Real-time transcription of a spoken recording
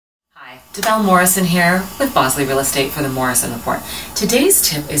Develle Morrison here with Bosley Real Estate for the Morrison Report. Today's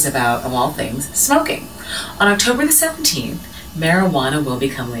tip is about, of all things, smoking. On October the 17th, marijuana will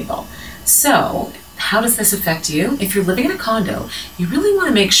become legal. So, how does this affect you? If you're living in a condo, you really want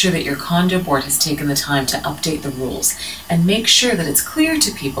to make sure that your condo board has taken the time to update the rules and make sure that it's clear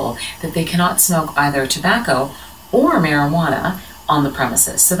to people that they cannot smoke either tobacco or marijuana on the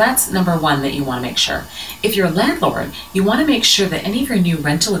premises. So that's number one that you want to make sure. If you're a landlord, you want to make sure that any of your new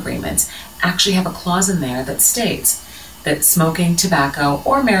rental agreements actually have a clause in there that states that smoking tobacco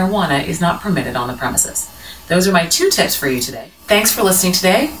or marijuana is not permitted on the premises. Those are my 2 tips for you today. Thanks for listening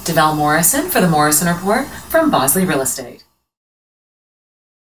today. Develle Morrison for the Morrison Report from Bosley Real Estate.